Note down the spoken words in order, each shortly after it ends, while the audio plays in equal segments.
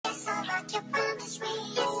What's up,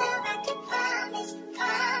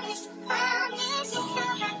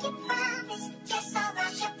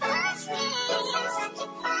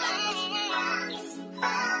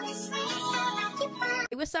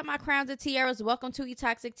 my crowns and tiaras? Welcome to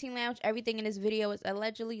Toxic Teen Lounge. Everything in this video is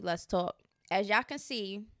allegedly. Let's talk. As y'all can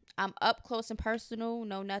see, I'm up close and personal.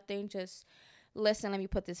 No, nothing. Just listen. Let me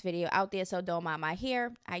put this video out there, so don't mind my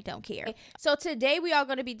hair. I don't care. So today we are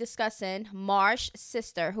going to be discussing Marsh's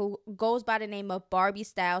sister, who goes by the name of Barbie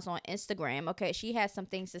Styles on Instagram. Okay, she has some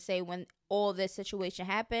things to say when all this situation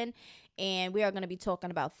happened, and we are going to be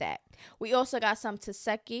talking about that. We also got some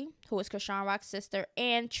Tesehki, who is Chriseanrock's sister,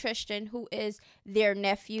 and Tristan, who is their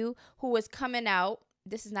nephew, who is coming out.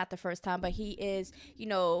 This is not the first time, but he is,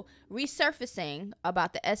 resurfacing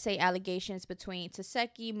about the essay allegations between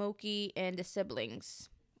Tesehki, Mookie, and the siblings,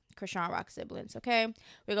 Chriseanrock siblings, okay?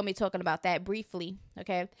 We're going to be talking about that briefly,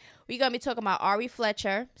 okay? We're going to be talking about Ari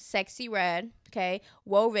Fletcher, Sexy Red, okay?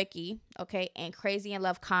 Whoa, Ricky, okay? And Crazy in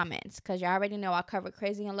Love comments, because y'all already know I covered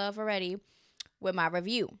Crazy in Love already with my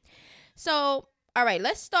review. So, all right,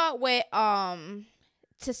 let's start with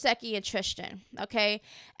Tesehki and Tristan, okay?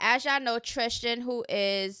 As y'all know, Tristan, who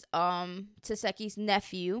is Tesehki's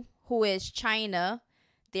nephew, who is China,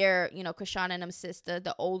 their, Chrisean and them sister,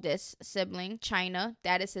 the oldest sibling, China,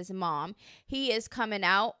 that is his mom. He is coming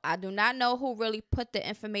out. I do not know who really put the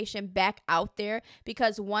information back out there,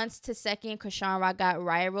 because once Tesehki and Chriseanrock got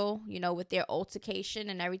viral, with their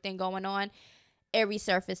altercation and everything going on, it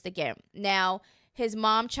resurfaced again. Now, his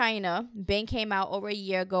mom, China, Ben came out over a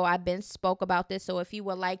year ago. I been spoke about this. So if you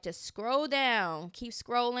would like to scroll down, keep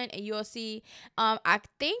scrolling, and you'll see. I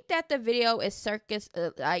think that the video is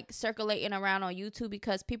circulating around on YouTube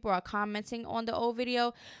because people are commenting on the old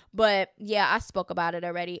video. But yeah, I spoke about it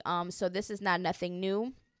already. So this is not nothing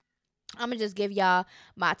new. I'm going to just give y'all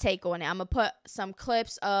my take on it. I'm going to put some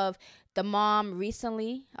clips of the mom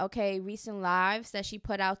recently, okay, recent lives that she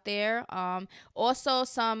put out there. Also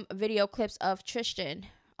some video clips of Tristan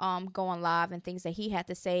going live and things that he had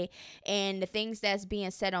to say, and the things that's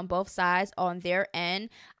being said on both sides on their end.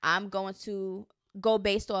 I'm going to go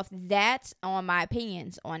based off that on my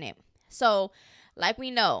opinions on it. So, like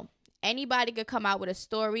we know, anybody could come out with a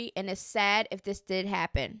story, and it's sad if this did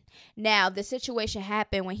happen. Now, the situation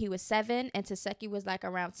happened when he was 7 and Tesehki was like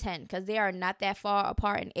around 10, because they are not that far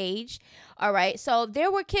apart in age. All right, so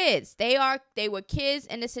there were kids. They were kids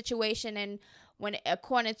in the situation, and when,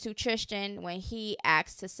 according to Tristan, when he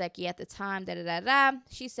asked Tesehki at the time,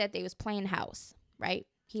 she said they was playing house, right?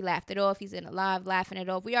 He laughed it off. He's in a live laughing it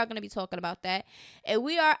off. We are going to be talking about that. And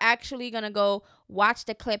we are actually going to go watch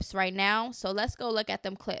the clips right now. So let's go look at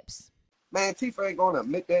them clips. Man, Tifa ain't going to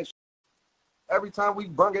admit that shit. Every time we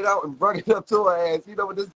brung it out and brung it up to her ass, you know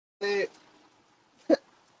what this said?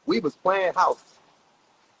 We was playing house.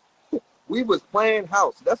 We was playing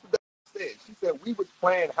house. That's what that said. She said we was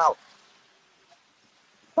playing house.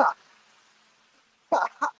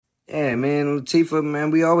 Yeah, man, Latifah,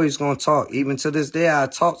 man, we always gonna talk. Even to this day, I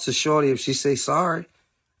talk to Shorty. If she say sorry,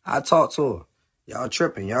 I talk to her. Y'all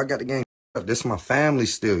tripping. Y'all got the game up. This my family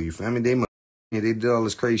still, you feel me? They did all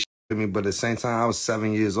this crazy shit to me, but at the same time, I was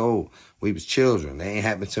 7 years old. We was children. They ain't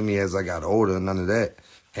happened to me as I got older, none of that.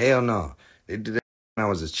 Hell no. They did that when I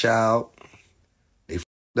was a child. They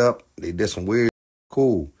fucked up. They did some weird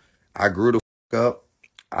cool. I grew the fuck up.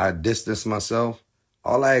 I distanced myself.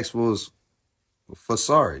 All I asked was for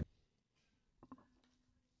sorry.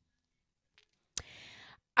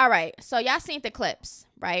 All right, so y'all seen the clips,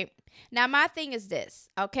 right? Now, my thing is this,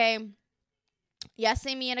 okay? Y'all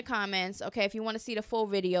see me in the comments, okay? If you want to see the full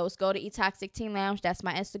videos, go to Toxic Teen Lounge. That's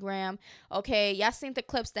my Instagram, okay? Y'all seen the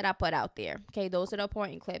clips that I put out there, okay? Those are the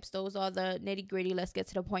important clips. Those are the nitty-gritty, let's get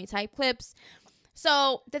to the point type clips.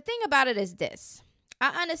 So, the thing about it is this.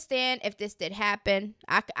 I understand if this did happen.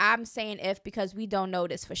 I'm saying if because we don't know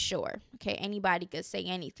this for sure. Okay, anybody could say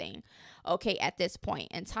anything. Okay, at this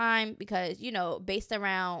point in time, because based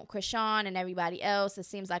around Chrisean and everybody else, it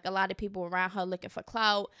seems like a lot of people around her looking for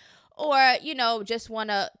clout, or just want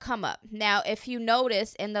to come up. Now, if you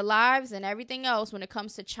notice in the lives and everything else, when it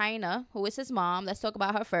comes to China, who is his mom, let's talk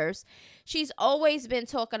about her first. She's always been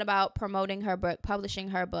talking about promoting her book, publishing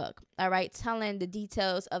her book, all right, telling the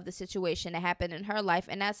details of the situation that happened in her life,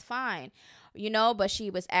 and that's fine, but she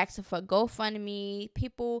was asking for GoFundMe.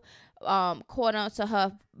 People caught on to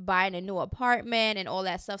her buying a new apartment and all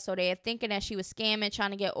that stuff, so they're thinking that she was scamming,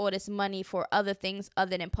 trying to get all this money for other things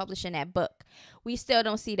other than publishing that book. We still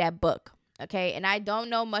don't see that book, okay? And I don't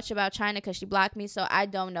know much about China because she blocked me, so I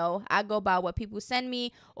don't know. I go by what people send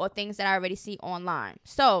me or things that I already see online.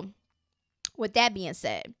 So With that being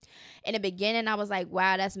said, in the beginning, I was like,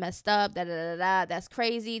 wow, that's messed up. That's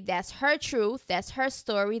crazy. That's her truth. That's her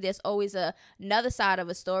story. There's always another side of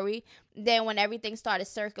a story. Then when everything started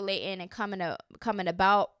circulating and coming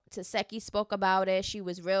about, Tesehki spoke about it.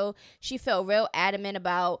 She felt real adamant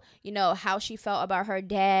about, how she felt about her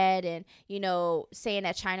dad and, saying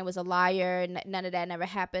that China was a liar and none of that never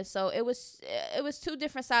happened. So it was two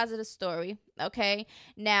different sides of the story. Okay.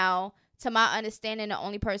 Now, to my understanding, the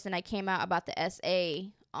only person that came out about the SA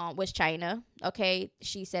was China. Okay.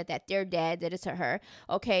 She said that their dad did it to her.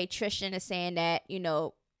 Okay. Tristan is saying that,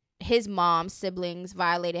 his mom's siblings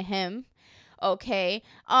violated him. Okay.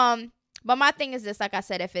 But my thing is this, like I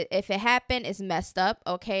said, if it happened, it's messed up.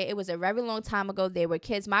 Okay. It was a very long time ago. They were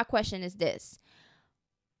kids. My question is this.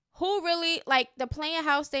 Who really, like, the playing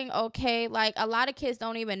house thing, okay, like, a lot of kids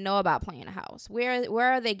don't even know about playing a house. Where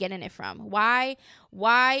are they getting it from? Why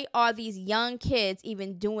are these young kids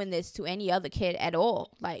even doing this to any other kid at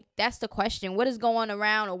all? Like, that's the question. What is going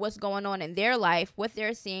around, or what's going on in their life, what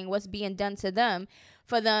they're seeing, what's being done to them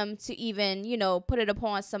for them to even, put it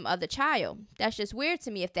upon some other child? That's just weird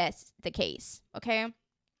to me if that's the case, okay?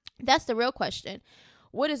 That's the real question.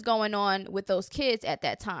 What is going on with those kids at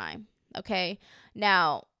that time, okay?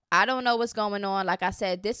 Now, I don't know what's going on. Like I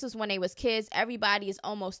said, this was when they was kids. Everybody is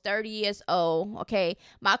almost 30 years old. Okay.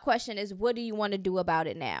 My question is, what do you want to do about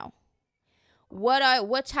it now?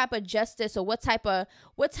 What type of justice, or what type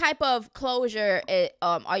of closure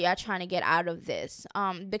are y'all trying to get out of this?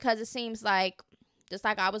 Because it seems like, just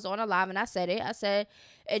like I was on a live and I said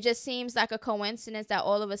it just seems like a coincidence that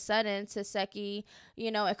all of a sudden Tesehki,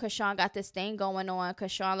 and Chrisean got this thing going on.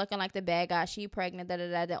 Chrisean looking like the bad guy, she pregnant,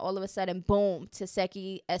 then all of a sudden, boom,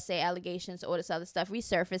 Tesehki SA allegations, all this other stuff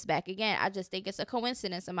resurfaced back again. I just think it's a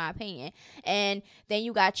coincidence, in my opinion. And then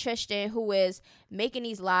you got Tristan, who is making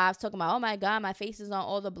these lives talking about, oh my God, my face is on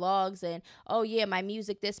all the blogs, and oh yeah, my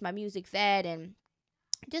music this, my music that, and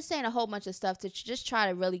just saying a whole bunch of stuff to just try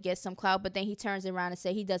to really get some clout. But then he turns around and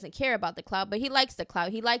say he doesn't care about the clout, but he likes the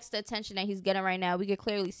clout. He likes the attention that he's getting right now. We can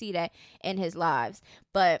clearly see that in his lives.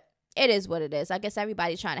 But it is what it is. I guess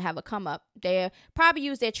everybody's trying to have a come up. They probably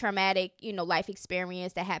use their traumatic, life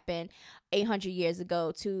experience that happened 800 years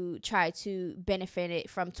ago to try to benefit it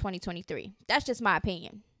from 2023. That's just my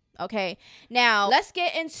opinion. Okay, now let's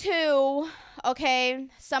get into,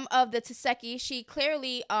 some of the Tesehki. She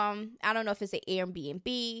clearly, I don't know if it's an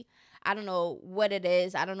Airbnb. I don't know what it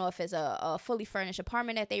is. I don't know if it's a fully furnished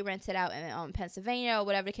apartment that they rented out in Pennsylvania, or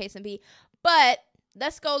whatever the case may be. But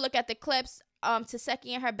let's go look at the clips.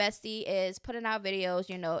 Tesehki and her bestie is putting out videos.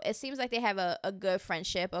 It seems like they have a good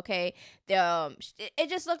friendship. Okay, it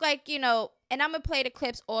just looked like, and I'm gonna play the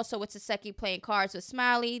clips also with Tesehki playing cards with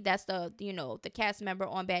Smiley. That's the the cast member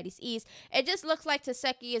on Baddies East. It just looks like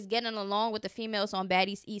Tesehki is getting along with the females on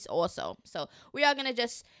Baddies East also. So we are gonna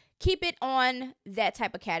just keep it on that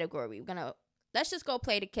type of category. Let's just go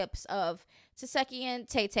play the clips of Tesehki and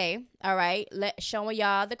Tay. All right, showing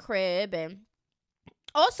y'all the crib and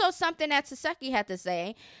also something that Tesehki had to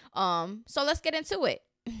say. So let's get into it.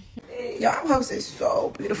 Yo, our house is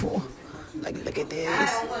so beautiful. Like, look at this.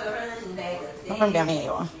 I'm down here,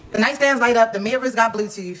 y'all. The nightstands light up. The mirrors got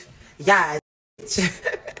Bluetooth. Yeah.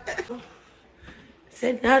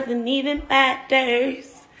 Said nothing even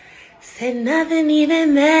matters. Said nothing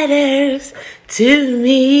even matters to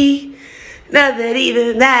me. Nothing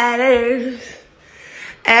even matters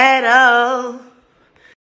at all.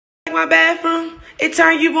 My bathroom, it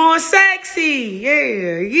turn you on sexy.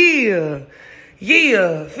 Yeah.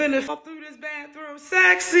 Finna fall through this bathroom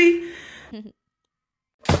sexy.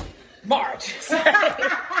 March.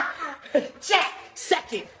 Check.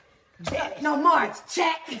 Second. No, March.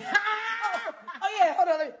 Check. Oh yeah, hold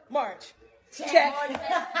on. March. Check.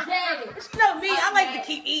 You know me, I like to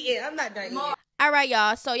keep eating. I'm not done eating. All right,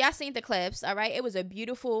 y'all. So y'all seen the clips. All right. It was a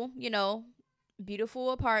beautiful, beautiful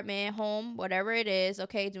apartment, home, whatever it is.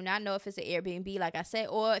 Okay, do not know if it's an Airbnb, like I said,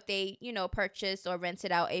 or if they, purchased or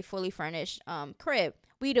rented out a fully furnished crib.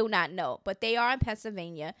 We do not know, but they are in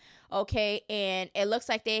Pennsylvania. Okay, and it looks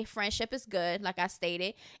like their friendship is good, like I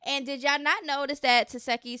stated. And did y'all not notice that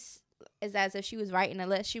Tesehki is as if she was writing a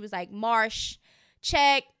list? She was like, Marsh,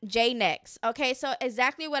 check, J next. Okay, so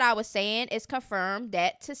exactly what I was saying is confirmed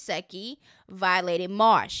that Tesehki violated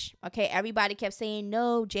Marsh. Okay, everybody kept saying,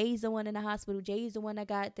 no, Jay's the one in the hospital. Jay's the one that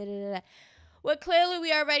got da-da-da-da. Well, clearly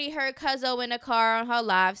we already heard Cuzzo in the car on her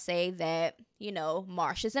live say that,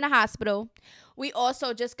 Marsh is in a hospital. We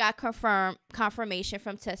also just got confirmation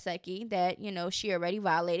from Tesehki that, she already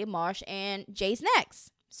violated Marsh and Jay's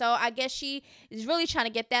next. So I guess she is really trying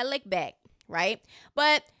to get that lick back, right?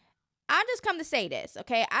 But I just come to say this,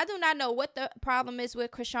 okay? I do not know what the problem is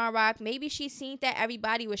with Chriseanrock. Maybe she seen that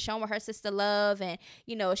everybody was showing her sister love, and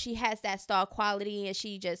you know she has that star quality, and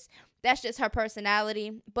that's just her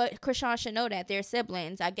personality. But Chrisean should know that they're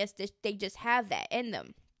siblings. I guess they just have that in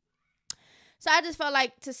them. So I just felt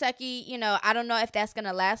like Tesehki, you know, I don't know if that's going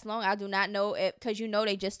to last long. I do not know if, because you know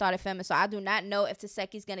they just started filming. So I do not know if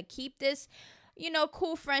Tesehki's going to keep this, you know,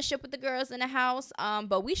 cool friendship with the girls in the house.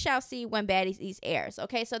 But we shall see when Baddies East airs.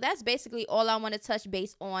 Okay, so that's basically all I want to touch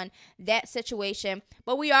base on that situation.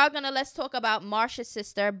 But we are going to, let's talk about Marsha's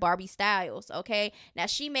sister, Barbie Styles. Okay, now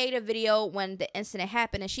she made a video when the incident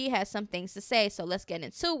happened and she has some things to say. So let's get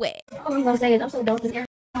into it. All I'm going to say is I'm so dope.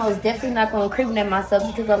 I was definitely not going to incriminate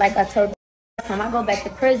myself because like I told you. Time I go back to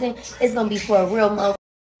prison, it's gonna be for a real motherfucking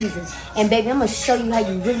reason. And baby, I'm gonna show you how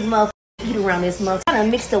you really motherfucking eat around this motherfucker. I'm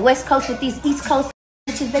gonna mix the West Coast with these East Coast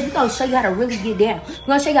bitches, baby. We're gonna show you how to really get down. We're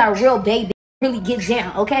gonna show you how a real baby really get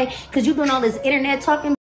down, okay? Cause you doing all this internet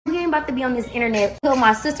talking. We ain't about to be on this internet. Tell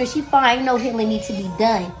my sister she fine. No healing needs to be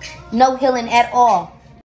done. No healing at all.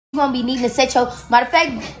 You're gonna be needing to set your, matter of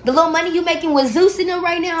fact, the little money you making with Zeus in them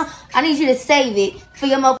right now, I need you to save it for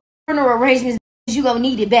your motherfucking funeral arrangements. You gonna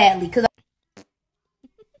need it badly. Cause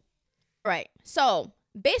right. So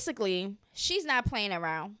basically, she's not playing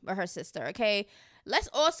around with her sister. Okay. Let's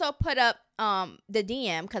also put up the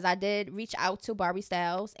DM, because I did reach out to Barbie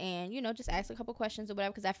Styles and, you know, just ask a couple questions or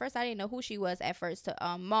whatever, because at first I didn't know who she was at first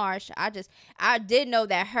to Marsh. I did know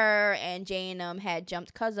that her and J&M had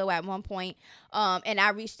jumped Cuzzo at one point, and I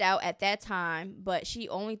reached out at that time, but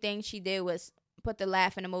only thing she did was put the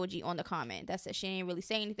laughing emoji on the comment. That's it. She didn't really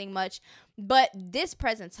say anything much, but this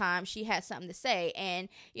present time she had something to say. And,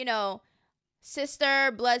 you know,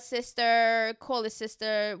 sister, blood sister, call it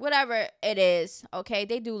sister, whatever it is, okay,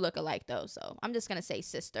 they do look alike though, so I'm just gonna say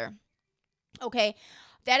sister. Okay,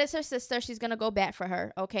 that is her sister. She's gonna go back for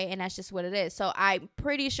her, okay, and that's just what it is. So I'm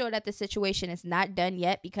pretty sure that the situation is not done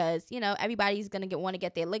yet, because, you know, everybody's gonna want to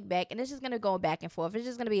get their lick back, and it's just gonna go back and forth. It's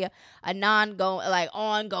just gonna be a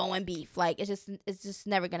ongoing beef. Like it's just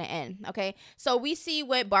never gonna end. Okay, so we see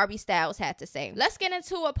what Barbie Styles had to say. Let's get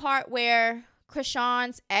into a part where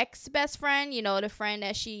Chrisean's ex-best friend, you know, the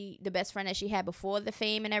best friend that she had before the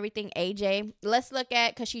fame and everything, AJ. Let's look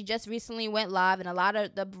at, because she just recently went live and a lot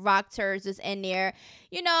of the rock turds is in there,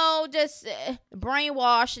 you know, just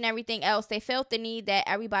brainwashed and everything else. They felt the need that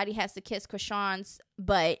everybody has to kiss Chrisean's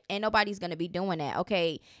butt, and nobody's going to be doing that,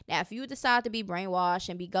 okay? Now, if you decide to be brainwashed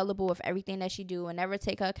and be gullible with everything that she do and never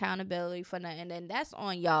take her accountability for nothing, then that's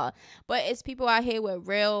on y'all. But it's people out here with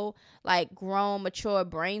real, like, grown, mature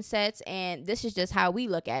brain sets, and this is just how we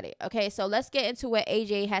look at it, okay? So let's get into what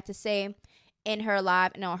AJ had to say in her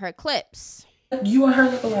live and on her clips. You and her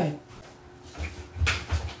look alike.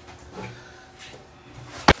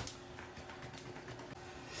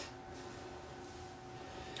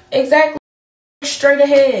 Exactly. Straight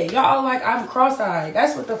ahead. Y'all like I'm cross-eyed.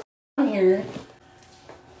 That's what the f I'm hearing.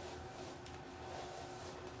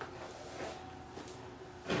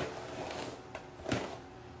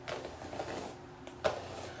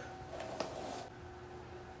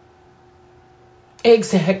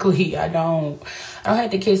 Exactly. I don't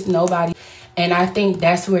have to kiss nobody. And I think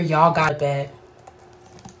that's where y'all got bad.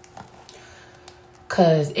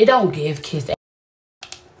 Cause it don't give kiss.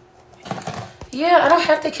 Yeah, I don't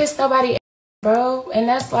have to kiss nobody, bro. And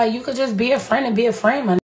that's like, you could just be a friend and be a friend,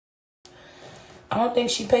 man. I don't think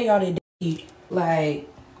she pay y'all to date. Like,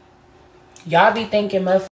 y'all be thinking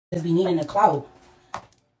motherfuckers be needing a clout.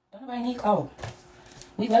 Don't nobody need clout.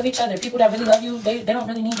 We love each other. People that really love you, they don't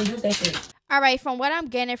really need to use that shit. All right, from what I'm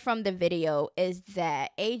getting from the video is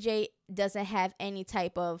that AJ doesn't have any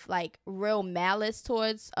type of, like, real malice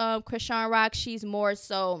towards Chriseanrock. She's more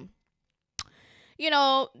so, you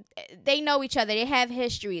know, they know each other. They have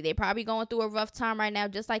history. They're probably going through a rough time right now,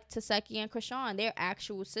 just like Tesehki and Chrisean. They're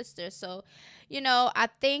actual sisters. So, you know, I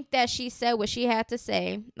think that she said what she had to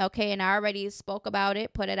say, okay? And I already spoke about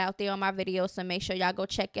it, put it out there on my video, so make sure y'all go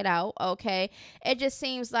check it out, okay? It just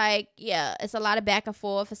seems like, yeah, it's a lot of back and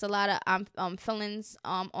forth. It's a lot of feelings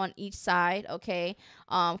on each side, okay?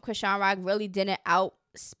 Chriseanrock really didn't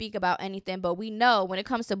speak about anything, but we know when it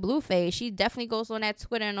comes to Blueface, she definitely goes on that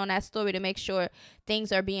Twitter and on that story to make sure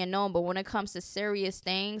things are being known. But when it comes to serious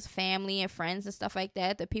things, family and friends and stuff like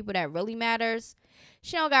that, the people that really matters,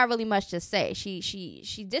 she don't got really much to say.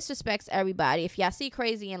 She disrespects everybody. If y'all see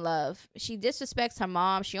Crazy in Love, she disrespects her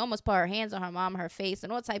mom. She almost put her hands on her mom, her face,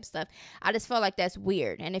 and all type of stuff. I just felt like that's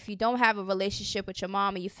weird. And if you don't have a relationship with your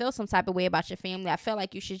mom and you feel some type of way about your family, I feel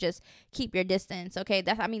like you should just keep your distance, okay?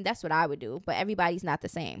 That's what I would do. But everybody's not the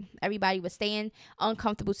same. Everybody would stay in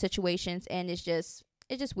uncomfortable situations, and it's just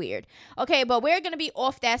It's just weird. Okay, but we're going to be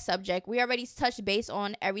off that subject. We already touched base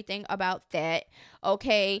on everything about that.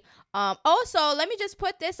 Okay. Also, let me just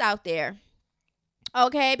put this out there.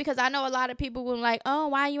 Okay, because I know a lot of people will like, oh,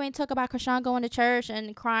 why you ain't talk about Chrisean going to church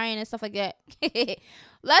and crying and stuff like that.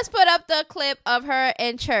 Let's put up the clip of her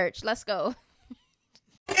in church. Let's go.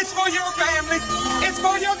 It's for your family. It's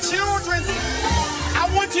for your children.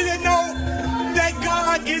 I want you to know that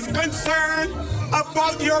God is concerned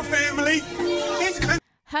about your family.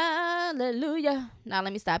 Hallelujah. Now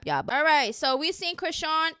let me stop y'all. All right, so we seen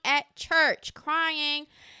Chrisean at church crying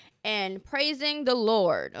and praising the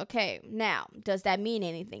Lord. Okay, now, does that mean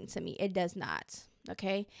anything to me? It does not.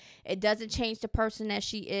 Okay, it doesn't change the person that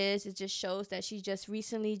she is. It just shows that she just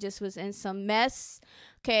recently just was in some mess.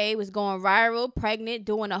 Okay, was going viral, pregnant,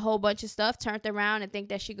 doing a whole bunch of stuff, turned around and think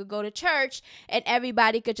that she could go to church and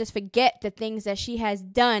everybody could just forget the things that she has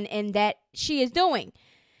done and that she is doing.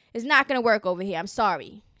 It's not going to work over here. I'm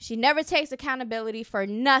sorry. She never takes accountability for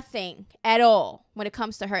nothing at all when it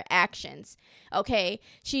comes to her actions. Okay,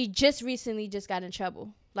 she just recently just got in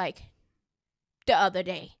trouble, like the other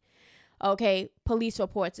day. Okay, police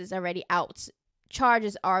reports is already out.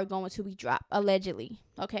 Charges are going to be dropped, allegedly.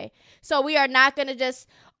 Okay, so we are not going to just,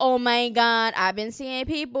 oh my God, I've been seeing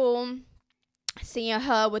people seeing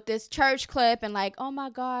her with this church clip and like, oh my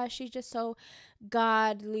gosh, she's just so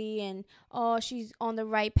godly and oh, she's on the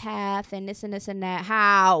right path and this and this and that.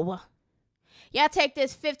 How? Y'all take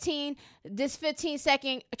this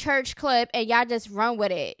 15-second church clip and y'all just run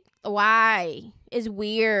with it. Why? It's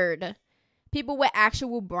weird. People with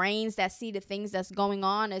actual brains that see the things that's going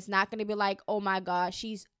on is not going to be like, oh my God,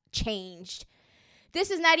 she's changed.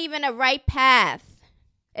 This is not even a right path.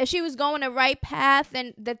 If she was going the right path,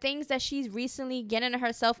 then the things that she's recently getting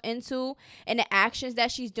herself into and the actions that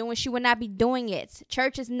she's doing, she would not be doing it.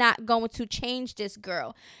 Church is not going to change this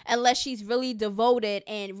girl unless she's really devoted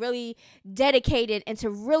and really dedicated into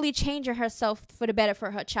really changing herself for the better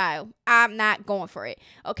for her child. I'm not going for it.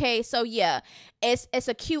 Okay, so yeah, it's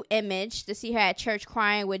a cute image to see her at church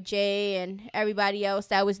crying with Jay and everybody else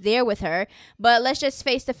that was there with her. But let's just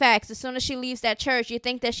face the facts. As soon as she leaves that church, you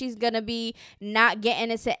think that she's going to be not getting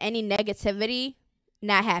into any negativity?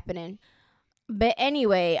 Not happening. But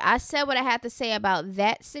anyway, I said what I had to say about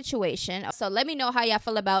that situation. So let me know how y'all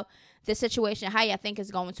feel about this situation, how y'all think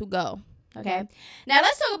it's going to go. Okay. Now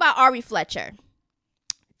let's talk about Ari Fletcher.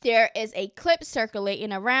 There is a clip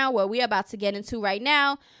circulating around where we're about to get into right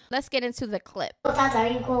now. Let's get into the clip. Tata, are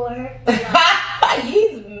you cool with her?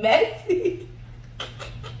 He's messy.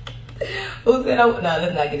 Who said, oh, no,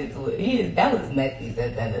 let's not get into it. That was messy,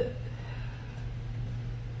 Santana.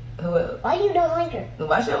 Who else? Why you don't like her?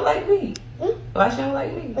 Why she don't like me? Hmm? Why she don't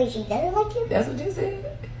like me? Wait, she doesn't like you? That's what you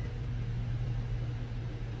said.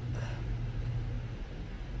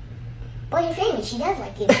 Well, you're saying she does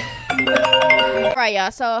like you. All right,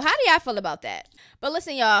 y'all. So how do y'all feel about that? But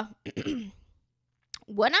listen, y'all.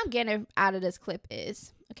 What I'm getting out of this clip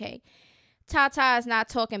is, okay, Tata is not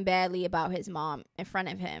talking badly about his mom in front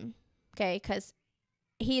of him, okay, because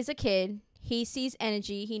he's a kid. He sees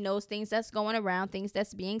energy. He knows things that's going around, things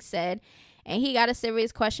that's being said. And he got a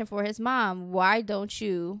serious question for his mom. Why don't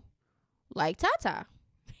you like Tata?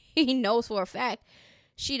 He knows for a fact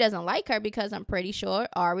she doesn't like her because I'm pretty sure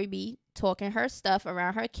Ari be talking her stuff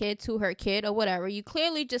around her kid to her kid or whatever. You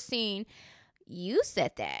clearly just seen you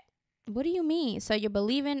said that. What do you mean? So you're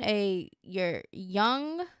believing your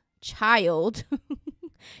young child.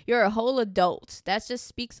 You're a whole adult. That just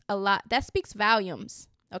speaks a lot. That speaks volumes.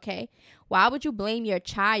 Okay, why would you blame your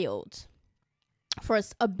child for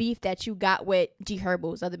a beef that you got with G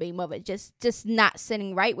Herbo's other baby mother? Just not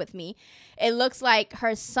sitting right with me. It looks like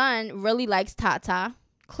her son really likes Tata.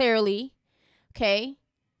 Clearly, okay,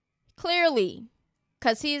 clearly,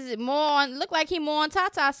 cause he's more on. Look like he more on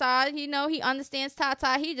Tata's side. You know, he understands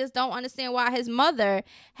Tata. He just don't understand why his mother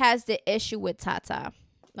has the issue with Tata.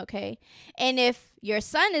 Okay, and if your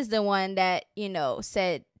son is the one that, you know,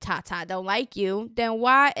 said Tata don't like you, then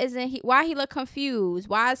why he look confused?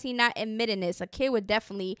 Why is he not admitting this? A kid would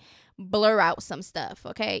definitely blur out some stuff.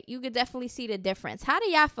 Okay, you could definitely see the difference. How do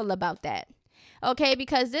y'all feel about that? Okay,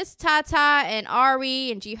 because this Tata and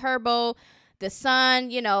Ari and G Herbo, the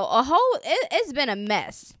son, you know, it's been a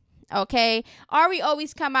mess. Okay, Ari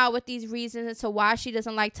always come out with these reasons as to why she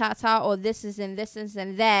doesn't like Tata, or this is and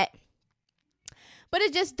that. But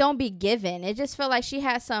it just don't be given. It just feel like she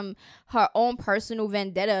has her own personal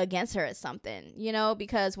vendetta against her or something, you know,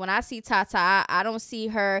 because when I see Tata, I don't see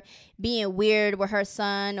her being weird with her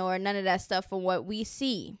son or none of that stuff from what we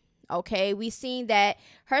see. Okay, we seen that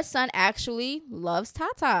her son actually loves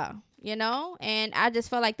Tata, you know, and I just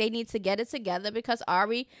feel like they need to get it together because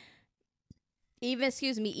Ari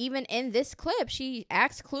even in this clip, she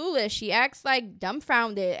acts clueless. She acts like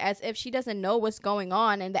dumbfounded, as if she doesn't know what's going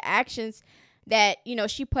on, and the actions that, you know,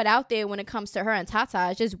 she put out there when it comes to her and Tata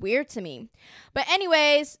is just weird to me. But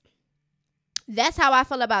anyways, that's how I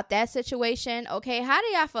feel about that situation. Okay, how do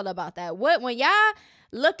y'all feel about that? When y'all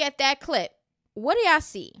look at that clip, what do y'all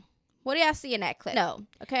see? What do y'all see in that clip? No.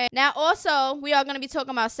 Okay. Now, also, we are going to be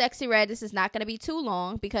talking about Sexy Red. This is not going to be too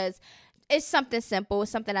long because it's something simple.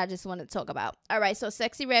 It's something I just want to talk about. All right. So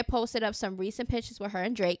Sexy Red posted up some recent pictures with her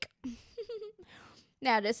and Drake.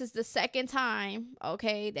 Now, this is the second time,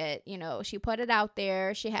 okay, that, you know, she put it out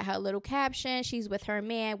there. She had her little caption. She's with her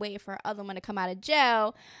man waiting for her other one to come out of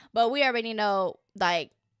jail. But we already know, like,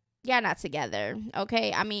 y'all not together,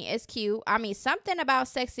 okay? I mean, it's cute. I mean, something about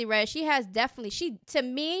Sexy Red, she has definitely, to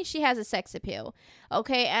me, she has a sex appeal,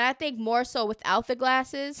 okay? And I think more so without the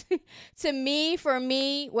glasses. For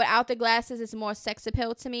me, without the glasses, it's more sex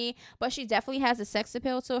appeal to me. But she definitely has a sex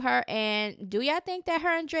appeal to her. And do y'all think that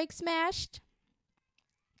her and Drake smashed?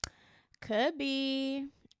 Could be,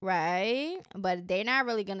 right? But they're not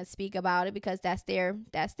really gonna speak about it because that's their,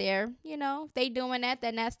 you know, if they doing that,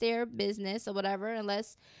 then that's their business or whatever,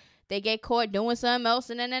 unless they get caught doing something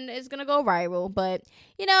else and then it's gonna go viral. But,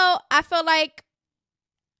 you know, I feel like,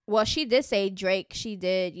 well, she did say Drake, she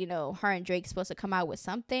did, you know, her and Drake supposed to come out with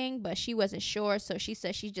something, but she wasn't sure, so she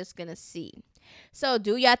said she's just gonna see. So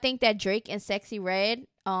do y'all think that Drake and Sexy Red,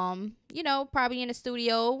 you know, probably in the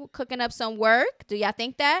studio cooking up some work? Do y'all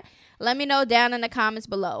think that? Let me know down in the comments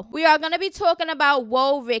below. We are going to be talking about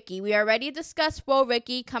Whoa Ricky. We already discussed Whoa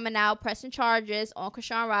Ricky coming out, pressing charges on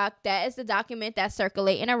Chriseanrock. That is the document that's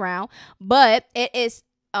circulating around. But it is,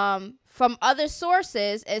 from other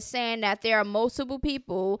sources, is saying that there are multiple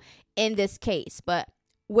people in this case. But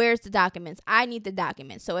where's the documents? I need the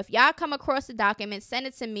documents. So if y'all come across the documents, send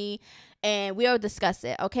it to me and we'll discuss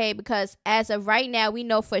it, okay? Because as of right now, we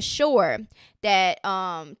know for sure that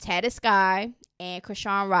Tesehki and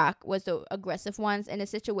Chriseanrock was the aggressive ones in the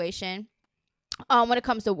situation. When it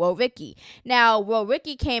comes to Whoa Ricky. Now, Whoa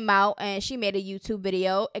Ricky came out and she made a YouTube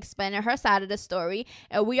video explaining her side of the story.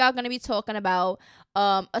 And we are going to be talking about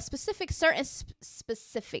certain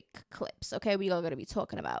specific clips, okay? We are going to be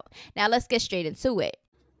talking about. Now, let's get straight into it.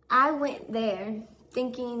 I went there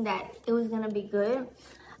thinking that it was gonna be good.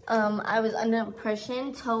 I was under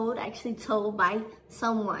impression, told by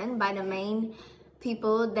someone, by the main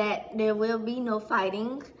people, that there will be no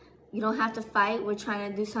fighting. You don't have to fight. We're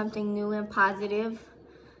trying to do something new and positive,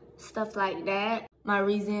 stuff like that. My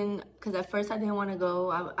reason, because at first I didn't want to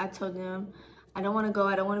go. I told them, I don't want to go.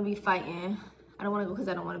 I don't want to be fighting. I don't want to go because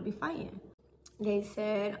I don't want to be fighting. They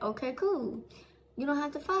said, okay, cool. You don't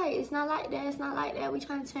have to fight. It's not like that. It's not like that. We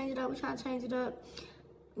trying to change it up. We trying to change it up.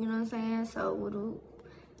 You know what I'm saying? So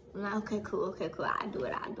I'm like, okay, cool. I'll do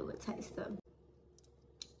it. Type stuff.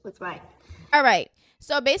 What's right? All right.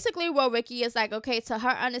 So basically, Whoa Ricky is like, okay, to her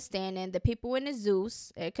understanding, the people in the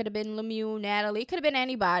Zeus, it could have been Lemieux, Natalie, it could have been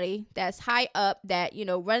anybody that's high up that, you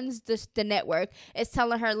know, runs the network, is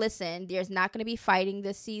telling her, listen, there's not going to be fighting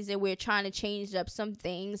this season. We're trying to change up some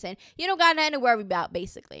things and you don't got nothing to worry about,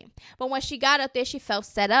 basically. But when she got up there, she felt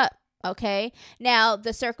set up. Okay, now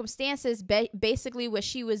the circumstances, basically what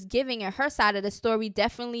she was giving in her side of the story,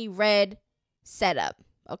 definitely read setup.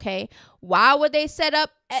 Okay, why would they set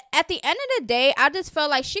up? At the end of the day, I just felt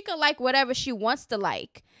like she could like whatever she wants to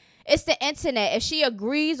like. It's the internet. If she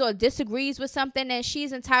agrees or disagrees with something, then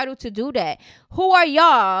she's entitled to do that. Who are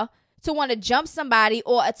y'all to want to jump somebody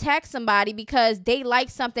or attack somebody because they like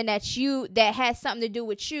something that has something to do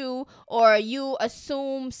with you, or you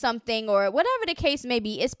assume something, or whatever the case may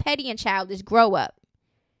be? It's petty and childish. Grow up.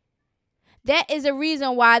 That is a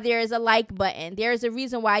reason why there is a like button. There is a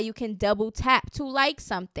reason why you can double tap to like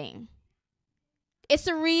something. It's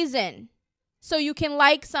a reason. So you can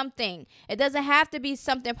like something. It doesn't have to be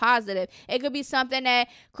something positive. It could be something that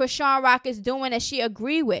Chriseanrock is doing that she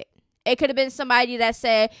agree with. It could have been somebody that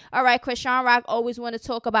said, all right, Chriseanrock always want to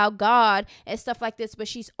talk about God and stuff like this, but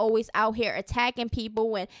she's always out here attacking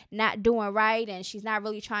people and not doing right, and she's not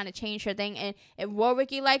really trying to change her thing. And if Whoa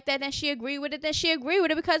Ricky like that, then she agree with it,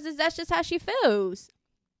 because that's just how she feels.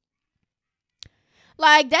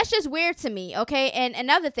 Like, that's just weird to me, okay? And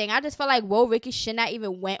another thing, I just feel like Whoa Ricky should not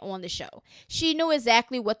even went on the show. She knew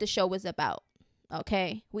exactly what the show was about,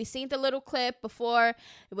 okay? We seen the little clip before,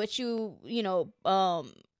 which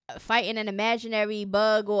fighting an imaginary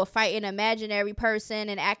bug or fighting an imaginary person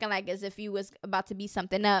and acting like as if you was about to beat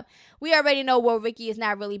something up. We already know Whoa Ricky is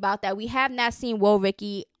not really about that. We have not seen Whoa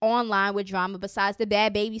Ricky online with drama besides the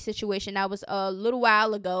Bad Baby situation that was a little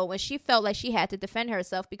while ago when she felt like she had to defend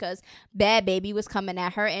herself because Bad Baby was coming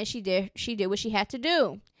at her, and she did what she had to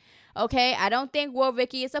do. Okay, I don't think War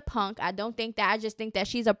Vicky is a punk. I don't think that. I just think that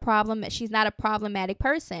she's a problem. She's not a problematic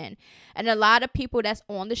person. And a lot of people that's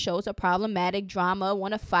on the shows are problematic, drama,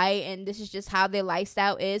 want to fight, and this is just how their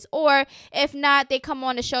lifestyle is. Or if not, they come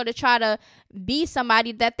on the show to try to be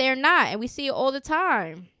somebody that they're not. And we see it all the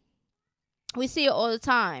time. We see it all the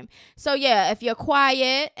time. So yeah, if you're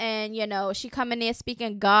quiet and she come in there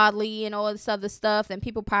speaking godly and all this other stuff, then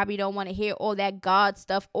people probably don't want to hear all that God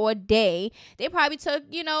stuff all day. They probably took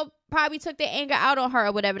their anger out on her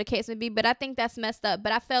or whatever the case may be. But I think that's messed up.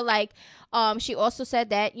 But I feel like she also said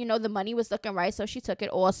that the money was looking right, so she took it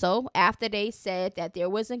also after they said that there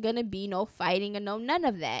wasn't gonna be no fighting and none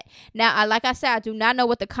of that. Now, like I said, I do not know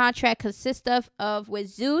what the contract consists of with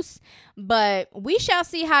Zeus, but we shall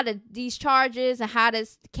see how these charges and how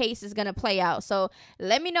this case is gonna play out. So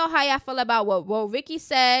let me know how y'all feel about what Ricky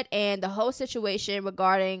said and the whole situation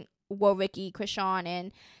regarding Ricky, Chrisean,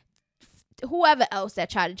 and whoever else that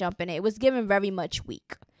tried to jump in it. It was given very much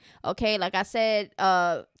weak. Okay, like I said,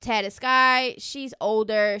 Tesehki, she's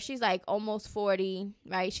older. She's like almost 40,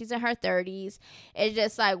 right? She's in her 30s. It's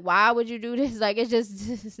just like, why would you do this? Like,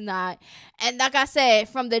 it's not. And like I said,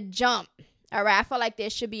 from the jump, all right, I feel like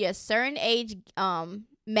there should be a certain age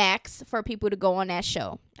max for people to go on that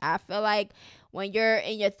show. I feel like when you're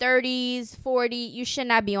in your 30s, 40, you should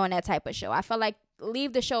not be on that type of show. I feel like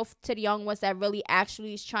leave the show to the young ones that really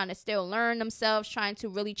actually is trying to still learn themselves, trying to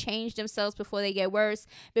really change themselves before they get worse,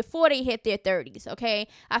 before they hit their 30s. Okay,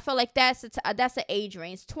 I feel like that's an age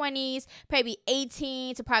range, 20s, maybe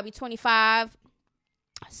 18 to probably 25,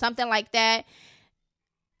 something like that.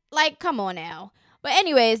 Like, come on now. But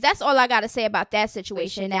anyways, that's all I got to say about that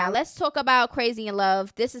situation. Now, let's talk about Crazy in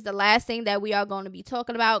Love. This is the last thing that we are going to be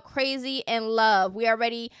talking about. Crazy in Love.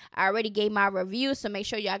 I already gave my review, so make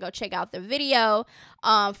sure y'all go check out the video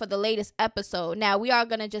for the latest episode. Now, we are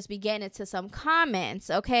going to just be getting into some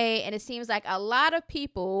comments, okay? And it seems like a lot of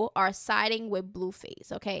people are siding with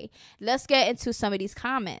Blueface, okay? Let's get into some of these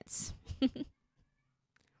comments.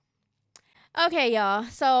 Okay, y'all.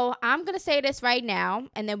 So I'm going to say this right now,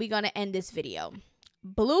 and then we're going to end this video.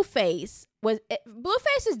 Blueface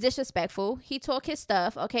is disrespectful. He talked his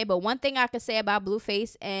stuff, okay? But one thing I could say about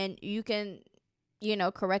Blueface, and you can,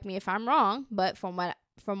 correct me if I'm wrong, but from what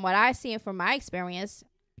I see and from my experience,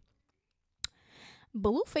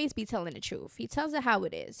 Blueface be telling the truth. He tells it how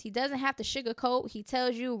it is. He doesn't have to sugarcoat. He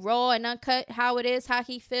tells you raw and uncut how it is, how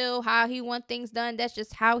he feel, how he want things done. That's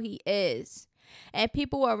just how he is. And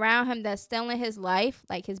people around him that's still in his life,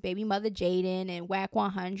 like his baby mother Jaden and Whack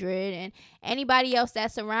 100 and anybody else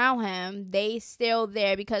that's around him, they still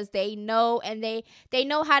there because they know, and they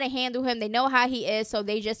know how to handle him. They know how he is, so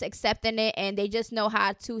they just accepting it, and they just know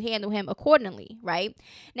how to handle him accordingly, right?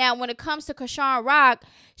 Now, when it comes to Chriseanrock,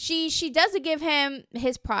 she doesn't give him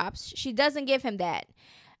his props. She doesn't give him that.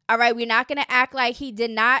 All right, we're not going to act like he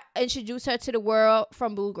did not introduce her to the world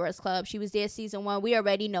from Blue Girls Club. She was there season 1. We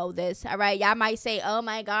already know this. All right, y'all might say, oh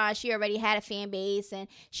my gosh, she already had a fan base and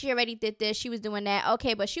she already did this. She was doing that.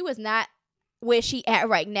 Okay, but she was not where she at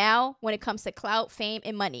right now when it comes to clout, fame,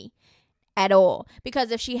 and money at all.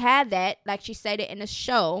 Because if she had that, like she said it in the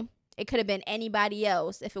show, it could have been anybody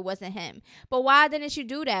else if it wasn't him. But why didn't you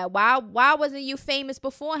do that? Why wasn't you famous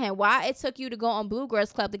beforehand? Why it took you to go on Blue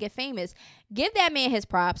Girls Club to get famous? Give that man his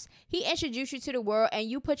props. He introduced you to the world, and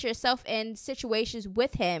you put yourself in situations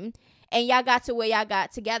with him, and y'all got to where y'all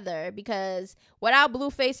got together. Because without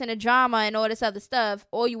Blueface and the drama and all this other stuff,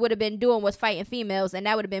 all you would have been doing was fighting females, and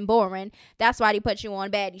that would have been boring. That's why they put you on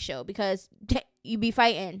Baddie Show, because you be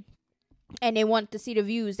fighting. And they want to see the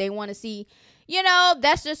views. They want to see,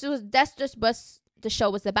 that's just what the show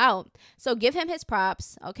was about. So give him his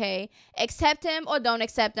props, okay? Accept him or don't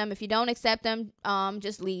accept him. If you don't accept him,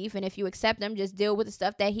 just leave. And if you accept him, just deal with the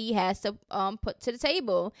stuff that he has to put to the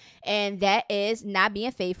table. And that is not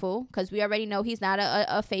being faithful, because we already know he's not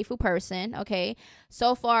a faithful person, okay?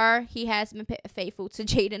 So far, he has been faithful to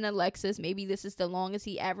Jade and Alexis. Maybe this is the longest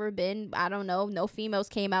he ever been. I don't know. No females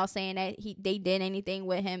came out saying that they did anything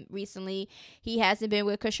with him recently. He hasn't been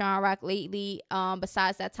with Chriseanrock lately.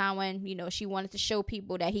 Besides that time when, she wanted to show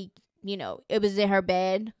people that he, it was in her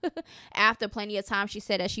bed. After plenty of time, she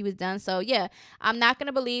said that she was done. So, yeah, I'm not going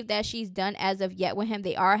to believe that she's done as of yet with him.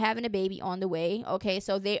 They are having a baby on the way, okay?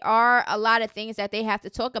 So, there are a lot of things that they have to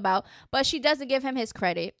talk about, but she doesn't give him his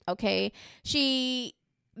credit, okay?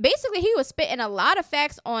 Basically, he was spitting a lot of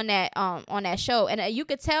facts on that show, and you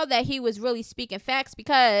could tell that he was really speaking facts,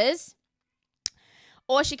 because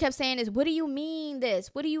all she kept saying is, what do you mean this?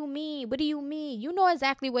 What do you mean? What do you mean? You know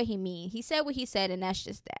exactly what he mean. He said what he said, and that's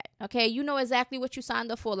just that. Okay? You know exactly what you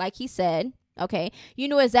signed up for, like he said. Okay, you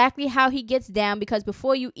knew exactly how he gets down because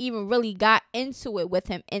before you even really got into it with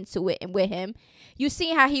him, you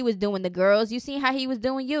seen how he was doing the girls. You seen how he was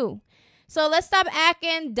doing you. So let's stop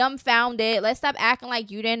acting dumbfounded. Let's stop acting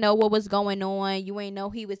like you didn't know what was going on. You ain't know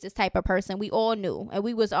he was this type of person. We all knew, and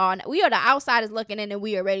we are the outsiders looking in, and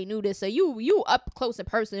we already knew this. So you up close and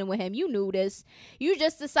personal with him. You knew this. You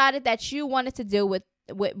just decided that you wanted to deal with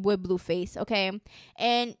Blueface, okay?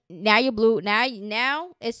 And now you're blue.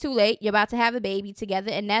 Now it's too late. You're about to have a baby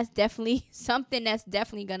together, and that's definitely something that's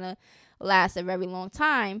definitely gonna last a very long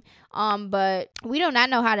time. But we do not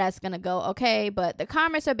know how that's gonna go, okay? But the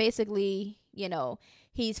comments are basically, you know,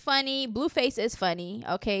 he's funny. Blueface is funny,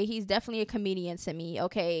 okay? He's definitely a comedian to me,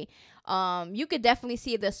 okay? You could definitely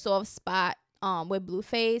see the soft spot with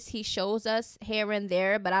Blueface. He shows us here and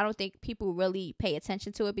there, but I don't think people really pay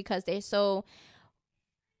attention to it because they so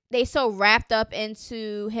wrapped up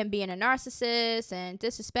into him being a narcissist and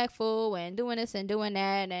disrespectful and doing this and doing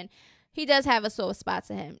that. And he does have a soft spot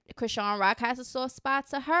to him. Chriseanrock has a soft spot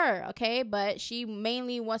to her, okay? But she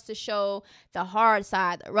mainly wants to show the hard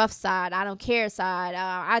side, the rough side, I don't care side,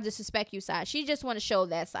 I disrespect you side. She just want to show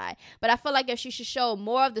that side. But I feel like if she should show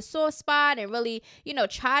more of the soft spot and really, you know,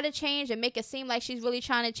 try to change and make it seem like she's really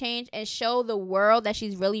trying to change and show the world that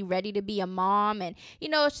she's really ready to be a mom and, you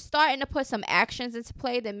know, starting to put some actions into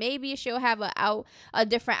play, then maybe she'll have a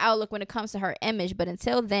different outlook when it comes to her image. But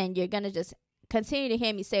until then, you're going to just continue to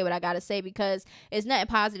hear me say what I gotta say because it's nothing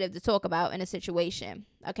positive to talk about in a situation.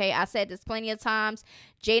 Okay, I said this plenty of times.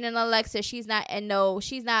 Jade and Alexa, she's not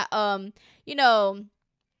you know,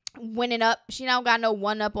 winning up. She don't got no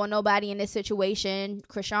one up on nobody in this situation.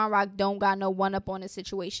 Chriseanrock don't got no one up on this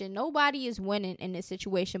situation. Nobody is winning in this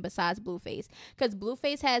situation besides Blueface, because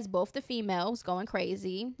Blueface has both the females going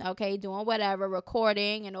crazy, okay, doing whatever,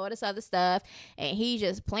 recording and all this other stuff, and he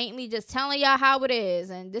just plainly just telling y'all how it is,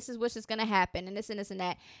 and this is what's just gonna happen, and this and this and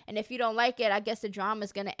that. And if you don't like it, I guess the drama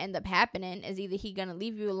is gonna end up happening. Is either he gonna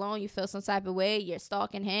leave you alone, you feel some type of way, you're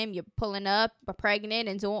stalking him, you're pulling up, or pregnant,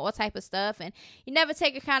 and doing all type of stuff, and you never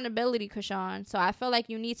take accountability, Chrisean. So I feel like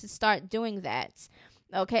you need to start doing that.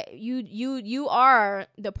 Okay, you are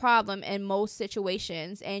the problem in most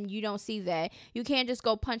situations, and you don't see that. You can't just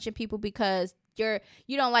go punching people because you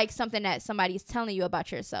don't like something that somebody's telling you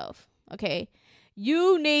about yourself. Okay,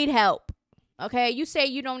 you need help. Okay, you say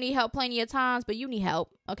you don't need help plenty of times, but you need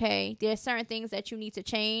help. Okay, there's certain things that you need to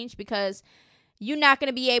change because you're not going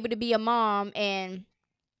to be able to be a mom and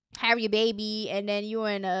have your baby and then you're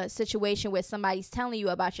in a situation where somebody's telling you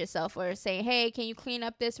about yourself or saying, hey, can you clean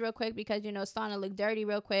up this real quick because, you know, it's starting to look dirty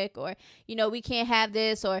real quick, or, you know, we can't have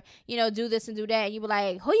this, or, you know, do this and do that, and you be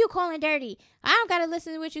like, who you calling dirty? I don't gotta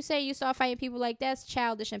listen to what you say. You start fighting people like that's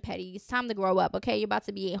childish and petty. It's time to grow up. Okay, you're about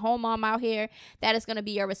to be a home mom out here. That is going to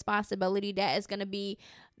be your responsibility. That is going to be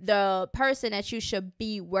the person that you should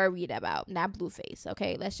be worried about, not Blueface.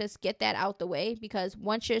 Okay, let's just get that out the way, because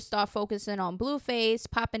once you start focusing on Blueface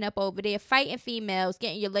popping up over there fighting females,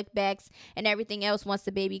 getting your lick backs and everything else once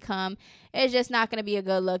the baby come, it's just not going to be a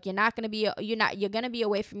good look. You're going to be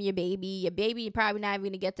away from your baby probably not even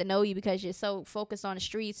going to get to know you because you're so focused on the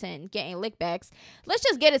streets and getting lick backs. Let's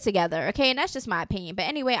just get it together, okay? And that's just my opinion. But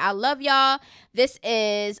anyway, I love y'all. This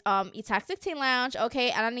is Toxic Teen Lounge, okay?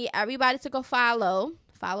 And I need everybody to go follow.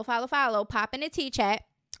 Pop in the T chat.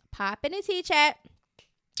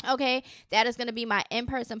 Okay, that is going to be my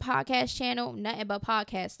in-person podcast channel. Nothing but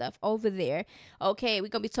podcast stuff over there. Okay, we're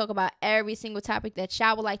going to be talking about every single topic that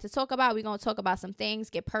y'all would like to talk about. We're going to talk about some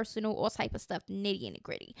things, get personal, all type of stuff, nitty and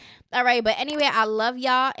gritty. All right, but anyway, I love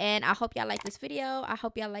y'all, and I hope y'all like this video. I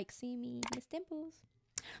hope y'all like seeing me, Miss Dimples.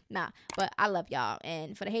 Nah, but I love y'all,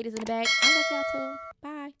 and for the haters in the back, I love y'all too.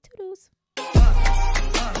 Bye. Toodles.